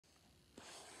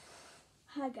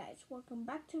Hi guys, welcome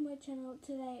back to my channel.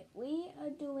 Today we are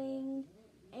doing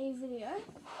a video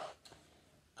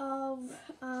of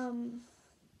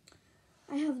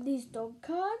I have these dog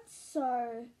cards,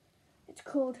 so it's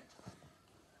called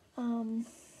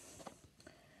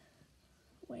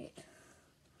wait.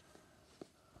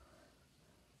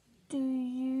 Do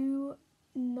you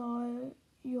know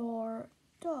your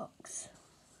dogs?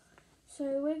 So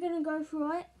we're gonna go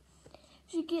through it.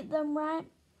 If you get them right,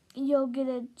 you'll get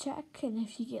a check, and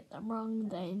if you get them wrong,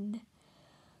 then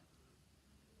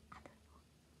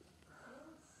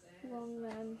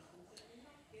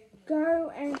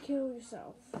go and kill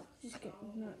yourself. Just kidding.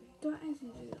 No, don't actually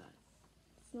do that.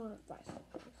 It's not advice.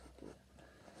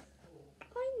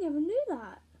 I never knew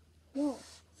that. Whoa.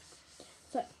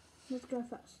 So, let's go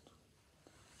first.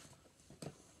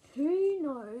 Who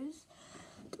knows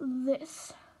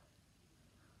this?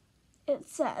 It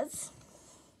says,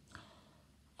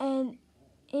 an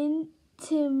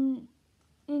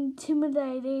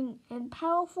intimidating and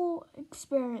powerful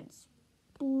experience.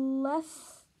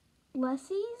 Bless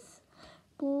lies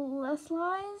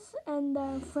and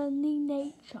their friendly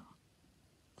nature.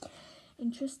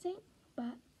 Interesting,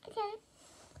 but okay.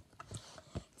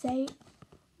 It's a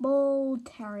bull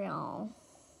terrier.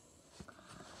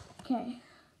 Okay.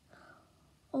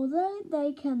 Although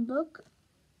they can look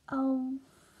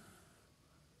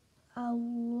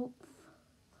aloof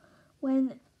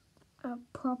when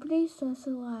properly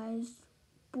socialized,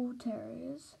 bull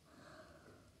terriers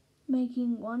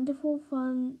making wonderful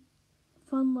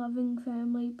fun-loving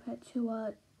family pets who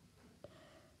are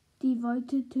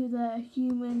devoted to their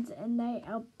humans, and they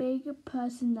are big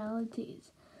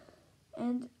personalities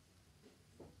and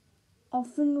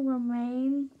often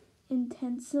remain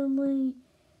intensely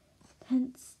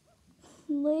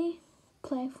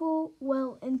playful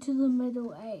well into the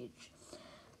middle age.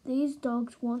 These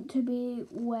dogs want to be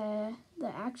where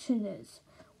the action is,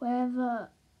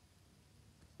 wherever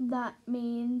that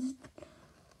means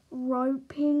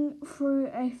roping through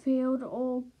a field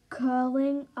or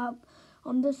curling up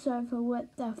on the sofa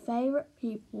with their favorite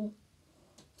people.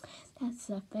 That's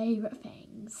their favorite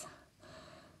things.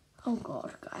 Oh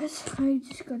God, guys, I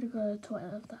just gotta go to the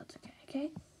toilet if that's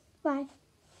okay, Bye.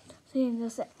 See you in a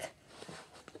sec.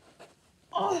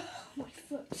 Oh, my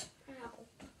foot. Ow.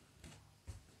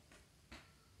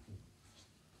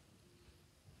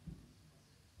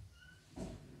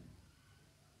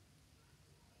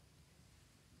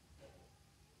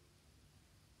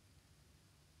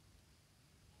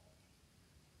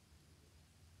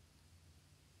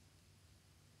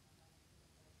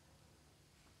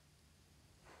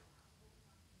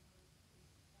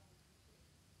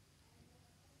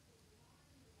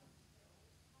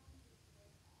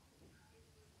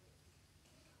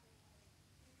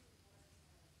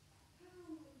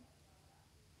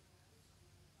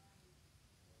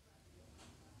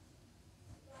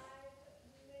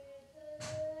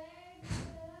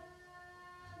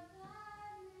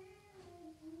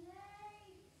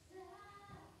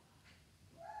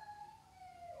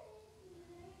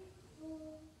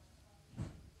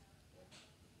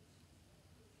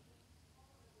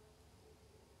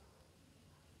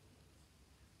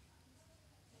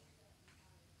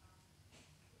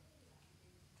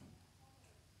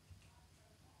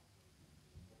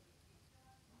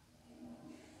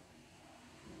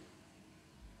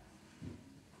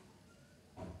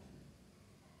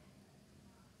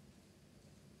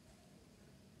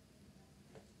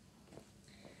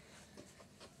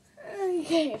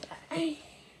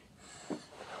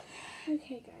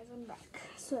 Okay, guys, I'm back.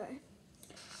 So,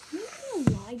 I'm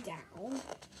gonna lie down.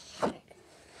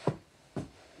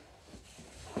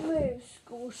 Wear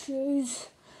school shoes.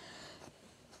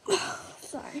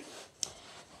 Sorry.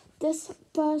 This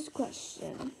first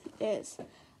question is,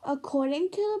 according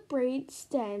to the breed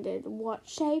standard, what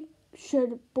shape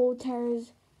should bull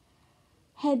terriers'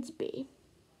 heads be?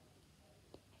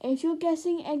 If you're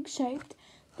guessing egg-shaped,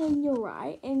 then you're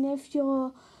right. And if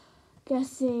you're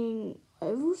guessing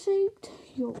oval-shaped,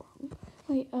 you're wrong.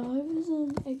 Wait, are ovals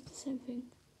and eggs the same thing?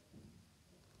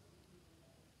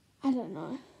 I don't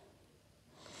know.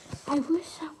 I wish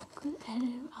someone could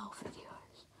edit our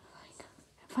videos. Like,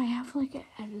 if I have like an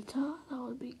editor, that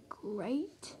would be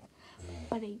great.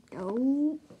 But I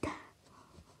don't.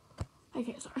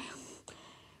 Okay, sorry.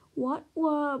 What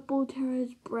were bull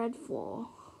terriers bred for?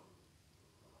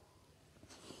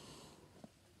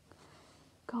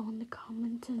 Go in the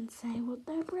comments and say what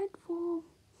they're bred for.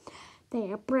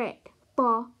 They are bred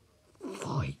for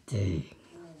fighting.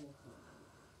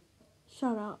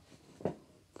 Shut up.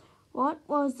 What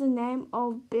was the name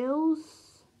of Bill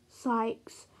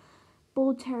Sikes,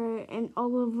 Bull Terrier, and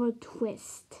Oliver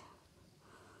Twist?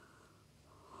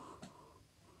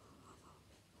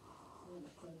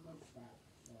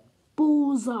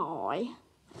 bullseye.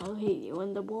 I'll hit you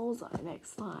in the bullseye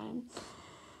next time.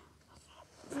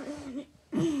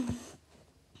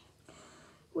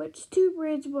 Which two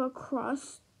breeds were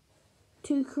crossed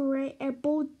to create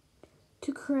bull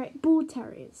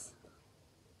terriers?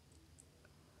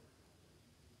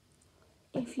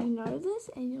 If you know this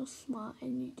and you're smart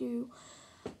and you do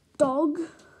dog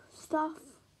stuff,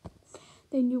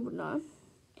 then you would know.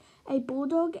 A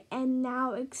bulldog and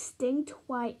now extinct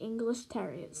white English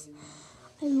terriers.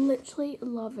 I literally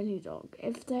love any dog.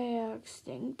 If they are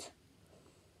extinct,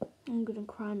 I'm gonna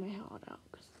cry my heart out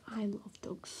because I love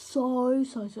dogs so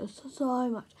much.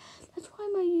 That's why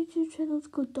my YouTube channel is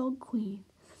called Dog Queen.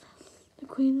 The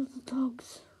queen of the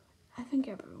dogs. I think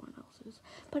everyone else is.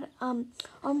 But on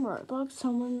Roblox,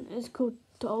 someone is called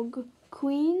Dog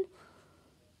Queen.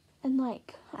 And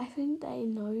like, I think they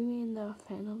know me and they're a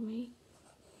fan of me.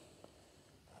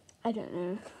 I don't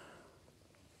know.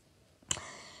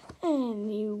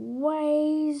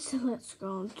 Anyways, let's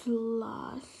go on to the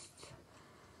last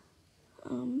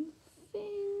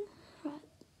thing.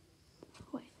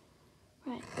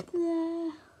 Right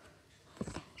there.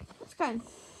 Let's go.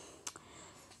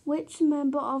 Which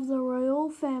member of the royal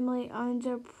family owns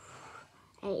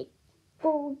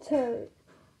bull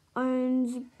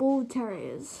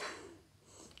terriers?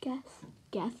 Guess.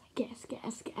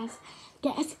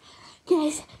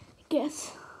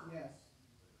 Yes.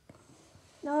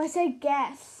 No, I said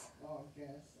guess. Oh,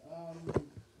 guess.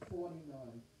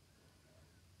 49.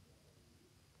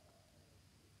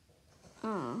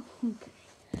 Oh, okay.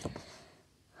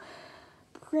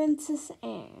 Princess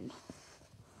Anne.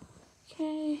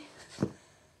 Okay.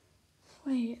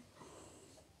 Wait.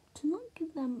 Do not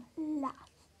give them last.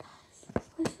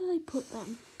 Where should I put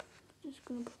them? I'm just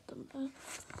gonna put them there.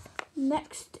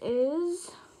 Next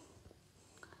is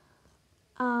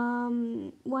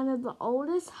one of the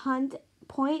oldest hunt,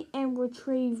 point, and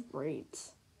retrieve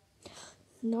breeds.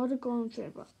 Not a golden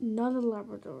retriever, not a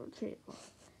Labrador retriever.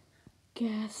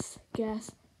 Guess.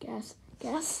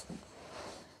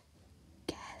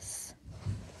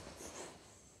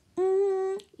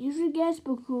 You should guess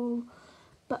before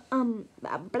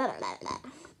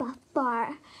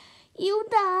you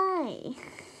die.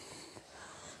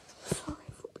 Sorry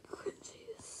for the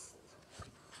cringiest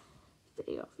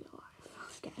video of your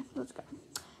life. Okay, let's go.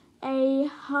 A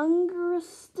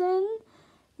Hungerston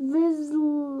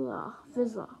Vizsla.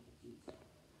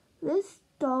 This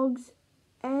dog's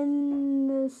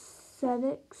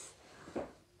anesthetics,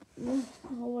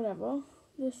 or whatever,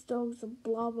 this dog's a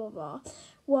blah blah blah,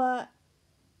 were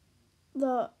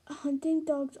the hunting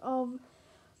dogs of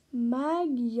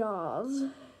Magyars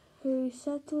who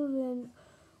settled in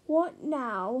what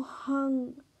now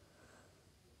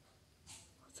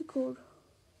what's it called?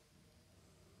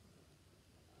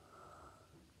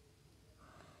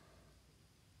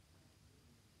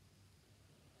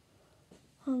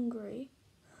 Hungary.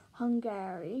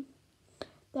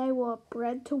 They were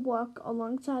bred to work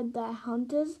alongside their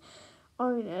hunters'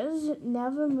 owners,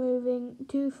 never moving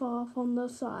too far from the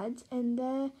sides, and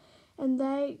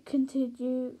they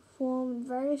continue form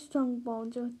very strong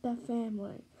bonds with their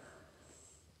family.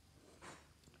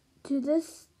 To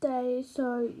this day,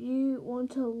 so you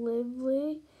want a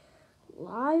lively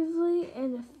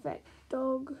and effective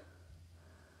dog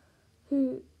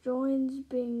who joins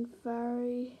being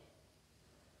furry.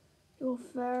 Your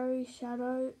furry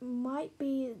shadow might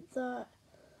be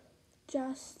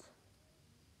just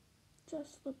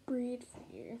the breed for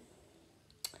you.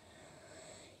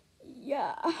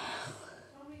 Yeah.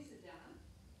 Tommy's are done.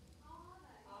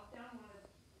 I've done one of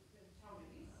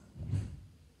Tommy's.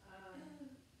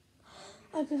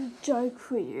 I got a joke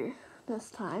for you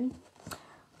this time.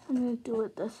 I'm going to do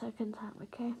it the second time,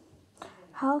 okay?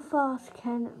 How fast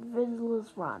can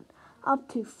Vizslas run? Up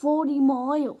to 40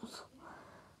 miles.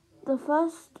 The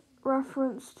first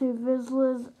reference to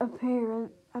Vizslas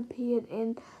appeared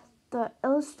in the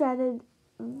Illustrated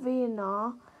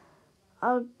Vienna,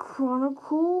 a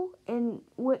chronicle in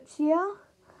which year?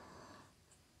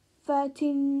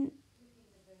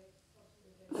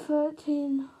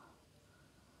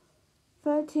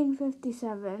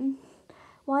 1357.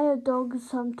 Why are dogs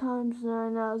sometimes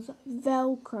known as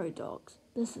Velcro dogs?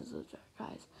 This is a joke,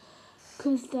 guys.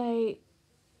 Because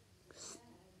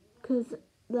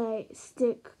they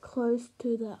stick close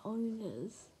to their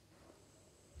owners.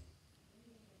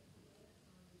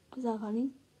 Is that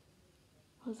funny?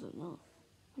 Or is it not?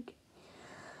 Okay.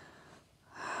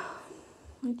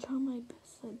 I try my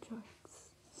best at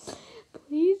jokes.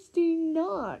 Please do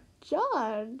not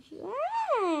judge.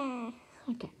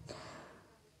 Okay.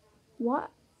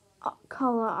 What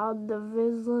color are the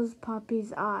Vizslas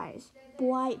puppy's eyes?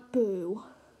 Bright blue.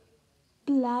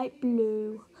 light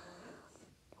blue.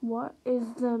 What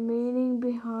is the meaning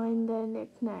behind their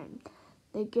nickname?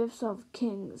 The gifts of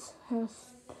kings.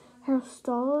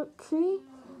 Historically,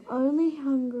 only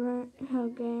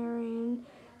Hungarian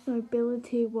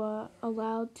nobility were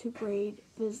allowed to breed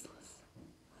Vizslas.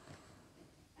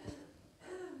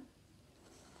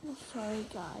 I'm sorry,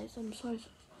 guys. I'm so sorry.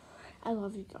 I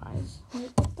love you guys. Wait,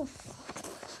 what the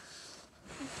fuck?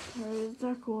 Where's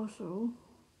that also?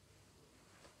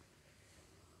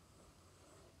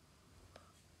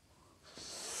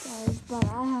 Guys, but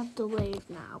I have to leave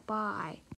now. Bye.